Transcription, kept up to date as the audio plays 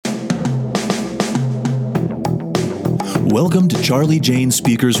Welcome to Charlie Jane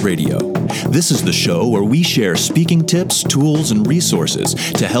Speakers Radio. This is the show where we share speaking tips, tools, and resources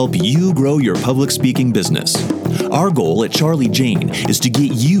to help you grow your public speaking business. Our goal at Charlie Jane is to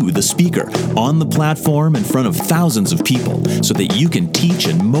get you, the speaker, on the platform in front of thousands of people so that you can teach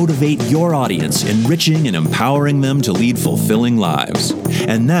and motivate your audience, enriching and empowering them to lead fulfilling lives.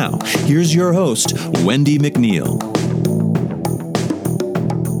 And now, here's your host, Wendy McNeil.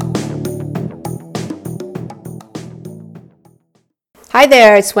 Hi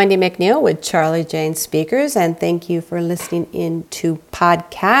there, it's Wendy McNeil with Charlie Jane Speakers, and thank you for listening in to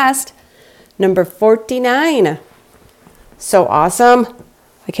podcast number 49. So awesome.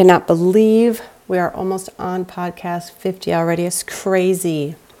 I cannot believe we are almost on podcast 50 already. It's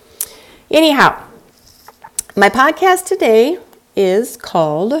crazy. Anyhow, my podcast today is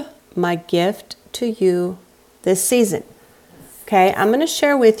called My Gift to You This Season. Okay, I'm going to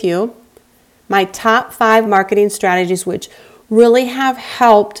share with you my top 5 marketing strategies which really have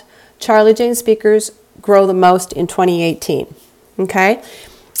helped Charlie Jane Speakers grow the most in 2018. Okay?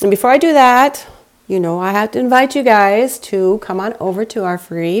 And before I do that, I have to invite you guys to come on over to our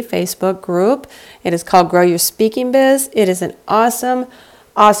free Facebook group. It is called Grow Your Speaking Biz. It is an awesome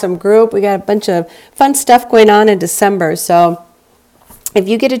group. We got a bunch of fun stuff going on in December. So if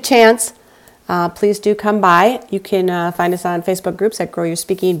you get a chance, please do come by. You can find us on Facebook groups at Grow Your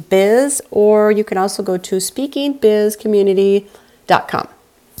Speaking Biz, or you can also go to speakingbizcommunity.com.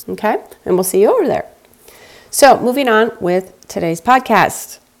 Okay? And we'll see you over there. So, moving on with today's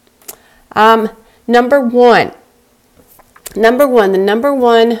podcast. Number one,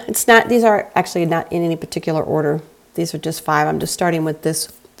 these are actually not in any particular order. These are just 5. I'm just starting with this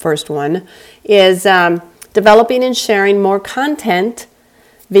first one, is developing and sharing more content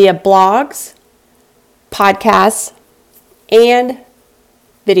via blogs, podcasts, and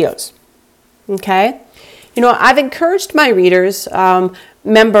videos. Okay? I've encouraged my readers,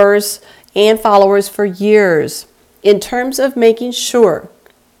 members, and followers for years in terms of making sure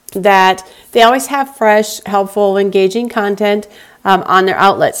that they always have fresh, helpful, engaging content on their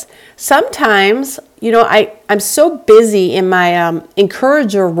outlets. Sometimes, I'm so busy in my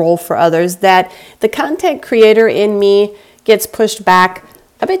encourager role for others that the content creator in me gets pushed back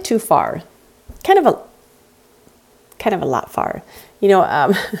a bit too far, kind of a lot far,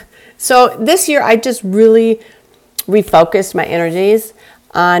 So this year I just really refocused my energies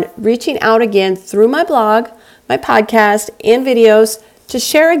on reaching out again through my blog, my podcast, and videos to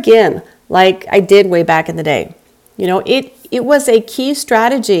share again, like I did way back in the day. It was a key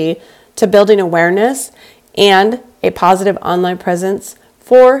strategy to building awareness and a positive online presence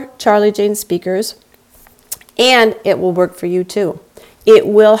for Charlie Jane Speakers, and it will work for you too. It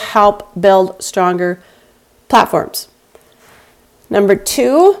will help build stronger platforms. Number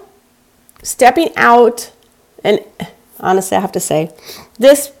 2, stepping out, and honestly, I have to say,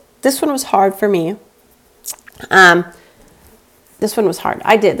 this one was hard for me. This one was hard.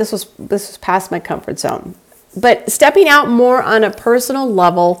 This was past my comfort zone. But stepping out more on a personal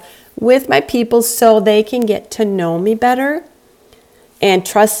level with my people so they can get to know me better and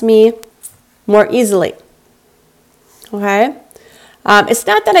trust me more easily. Okay? It's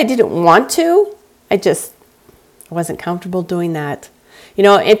not that I didn't want to. I wasn't comfortable doing that.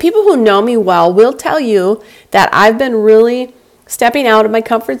 And people who know me well will tell you that I've been really stepping out of my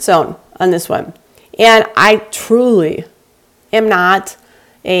comfort zone on this one. And I truly am not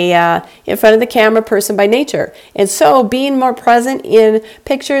a in front of the camera person by nature. And so being more present in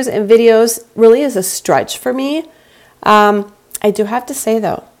pictures and videos really is a stretch for me. I do have to say,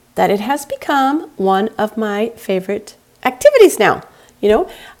 though, that it has become one of my favorite activities now.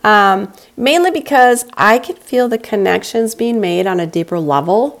 Mainly because I can feel the connections being made on a deeper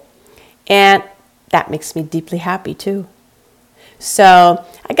level, and that makes me deeply happy too. So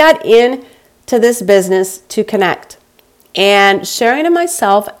I got into this business to connect, and sharing of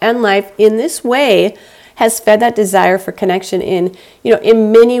myself and life in this way has fed that desire for connection in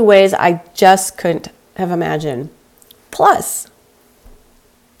many ways I just couldn't have imagined. Plus,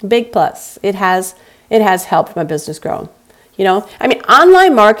 big plus, it has helped my business grow.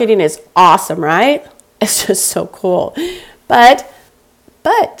 Online marketing is awesome, right? It's just so cool. But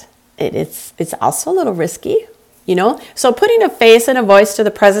it's also a little risky, So putting a face and a voice to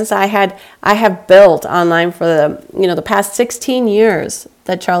the presence I have built online for the past 16 years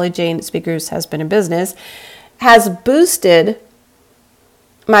that Charlie Jane Speakers has been in business has boosted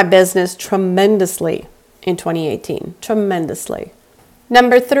my business tremendously in 2018. Tremendously.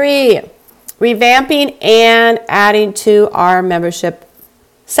 Number 3. Revamping and adding to our membership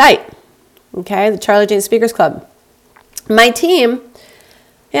site, okay, the Charlie Jane Speakers Club. My team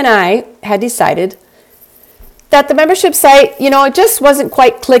and I had decided that the membership site, it just wasn't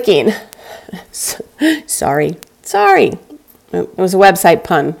quite clicking. Sorry. It was a website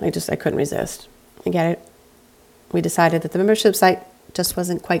pun. I couldn't resist. I get it. We decided that the membership site just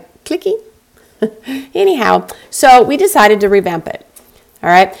wasn't quite clicking. Anyhow, so we decided to revamp it. All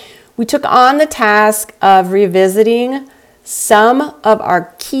right. We took on the task of revisiting some of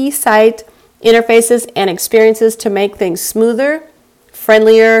our key site interfaces and experiences to make things smoother,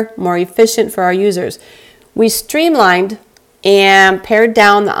 friendlier, more efficient for our users. We streamlined and pared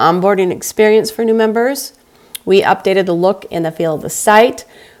down the onboarding experience for new members. We updated the look and the feel of the site,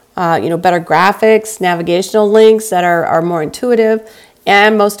 better graphics, navigational links that are more intuitive,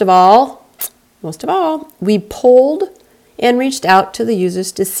 and most of all, we polled and reached out to the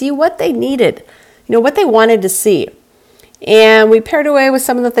users to see what they needed, what they wanted to see. And we pared away with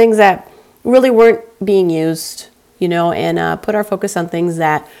some of the things that really weren't being used, and put our focus on things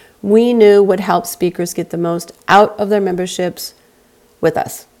that we knew would help speakers get the most out of their memberships with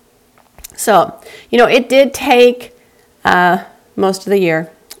us. So, it did take most of the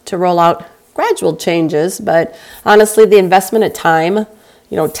year to roll out gradual changes, but honestly, the investment of time,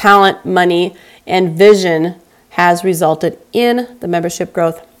 talent, money, and vision has resulted in the membership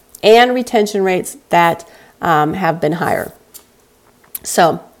growth and retention rates that have been higher.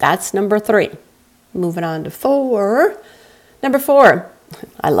 So that's number 3. Moving on to 4. Number 4.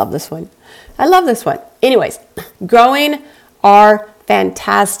 I love this one. Anyways, growing our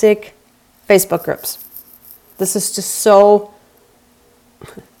fantastic Facebook groups. This has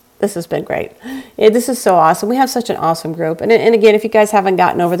been great. This is so awesome. We have such an awesome group. And again, if you guys haven't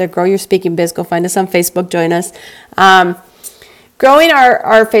gotten over there, Grow Your Speaking Biz, go find us on Facebook, join us. Growing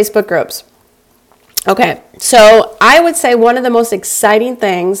our Facebook groups. Okay, so I would say one of the most exciting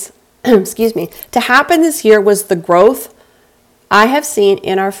things, to happen this year was the growth I have seen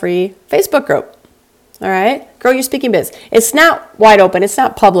in our free Facebook group. All right, Grow Your Speaking Biz. It's not wide open. It's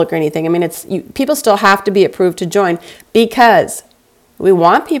not public or anything. I mean, people still have to be approved to join because we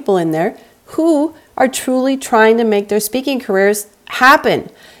want people in there who are truly trying to make their speaking careers happen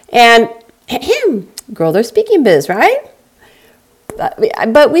and grow their speaking biz, right?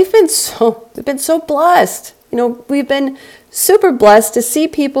 But we've been so blessed. We've been super blessed to see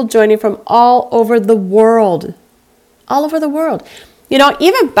people joining from all over the world.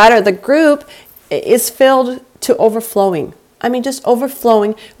 Even better, the group is filled to overflowing. I mean, just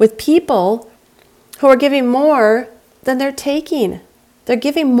overflowing with people who are giving more than they're taking. They're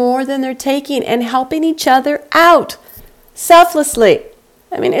giving more than they're taking and helping each other out selflessly.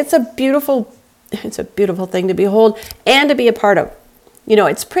 I mean, it's a beautiful thing to behold and to be a part of.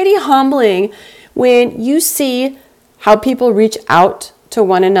 It's pretty humbling when you see how people reach out to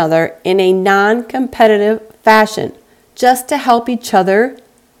one another in a non-competitive fashion just to help each other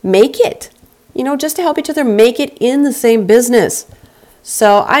make it. Just to help each other make it in the same business.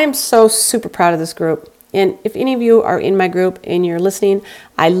 So I am so super proud of this group. And if any of you are in my group and you're listening,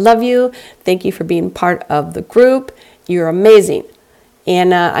 I love you. Thank you for being part of the group. You're amazing.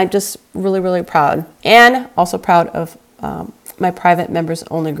 And I'm just really, really proud. And also proud of my private members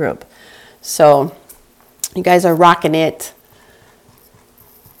only group. So you guys are rocking it.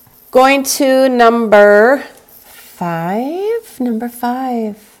 Going to number 5.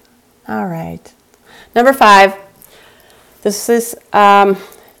 All right. Number 5. This is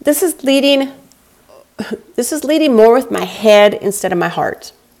leading more with my head instead of my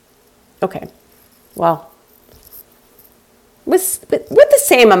heart. Okay. Well, with the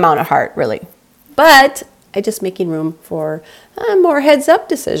same amount of heart, really. But I just making room for more heads-up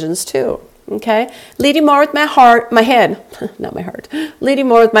decisions too. Okay? Leading more with my head, not my heart. Leading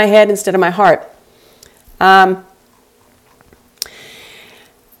more with my head instead of my heart.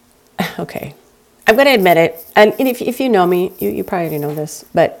 Okay. I'm going to admit it. And if you know me, you probably already know this.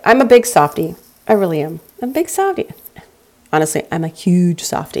 But I'm a big softie. I really am. I'm a big softie. Honestly, I'm a huge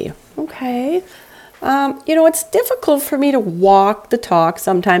softie. Okay. It's difficult for me to walk the talk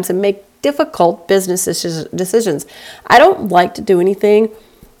sometimes and make difficult business decisions. I don't like to do anything,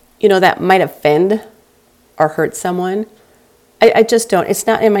 that might offend or hurt someone. I just don't. It's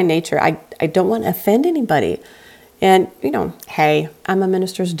not in my nature. I don't want to offend anybody. And, hey, I'm a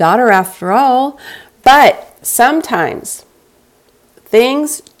minister's daughter after all. But sometimes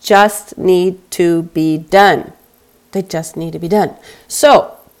things just need to be done. They just need to be done.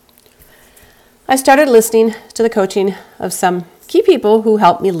 So I started listening to the coaching of some key people who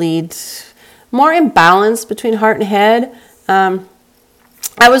helped me lead more in balance between heart and head.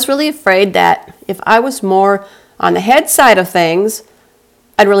 I was really afraid that if I was more on the head side of things,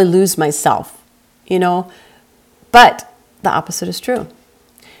 I'd really lose myself, But the opposite is true.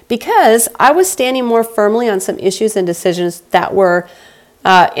 because I was standing more firmly on some issues and decisions that were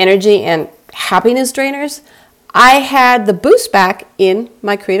energy and happiness drainers. I had the boost back in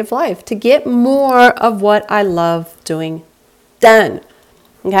my creative life to get more of what I love doing done.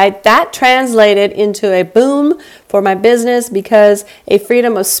 Okay, that translated into a boom for my business because a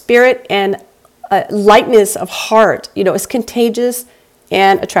freedom of spirit and a lightness of heart, is contagious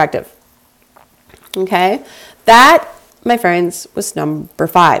and attractive. Okay, that, my friends, was number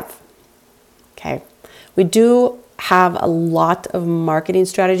 5. Okay, we do have a lot of marketing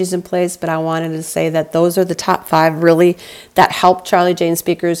strategies in place, but I wanted to say that those are the top 5 really that helped Charlie Jane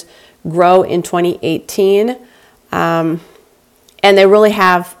Speakers grow in 2018. And they really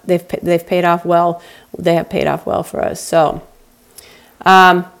have, they've paid off well. They have paid off well for us. So,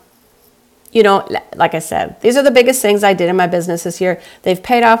 like I said, these are the biggest things I did in my business this year. They've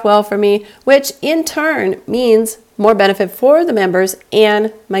paid off well for me, which in turn means more benefit for the members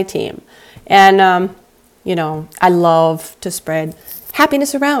and my team. And, I love to spread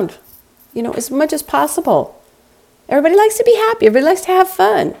happiness around, as much as possible. Everybody likes to be happy. Everybody likes to have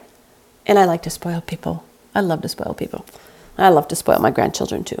fun. And I like to spoil people. I love to spoil people. I love to spoil my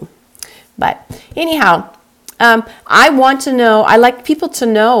grandchildren too. But anyhow, I like people to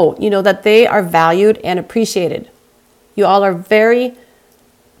know, that they are valued and appreciated. You all are very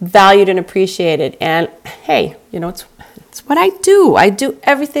valued and appreciated. And hey, it's what I do. I do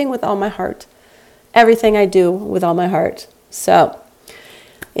everything with all my heart. Everything I do with all my heart. So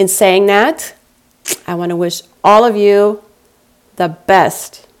in saying that, I want to wish all of you the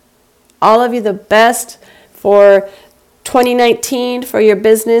best. All of you the best for 2019, for your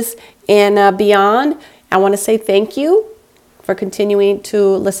business and beyond. I want to say thank you for continuing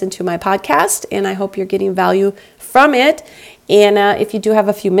to listen to my podcast, and I hope you're getting value from it. And if you do have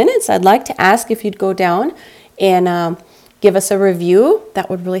a few minutes, I'd like to ask if you'd go down and give us a review. That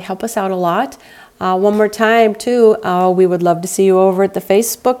would really help us out a lot. One more time, too, we would love to see you over at the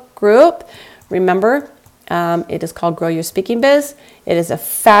Facebook group. Remember, it is called Grow Your Speaking Biz. It is a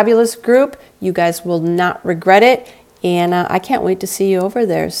fabulous group. You guys will not regret it. And I can't wait to see you over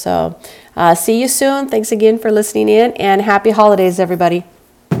there. So see you soon. Thanks again for listening in, and happy holidays, everybody.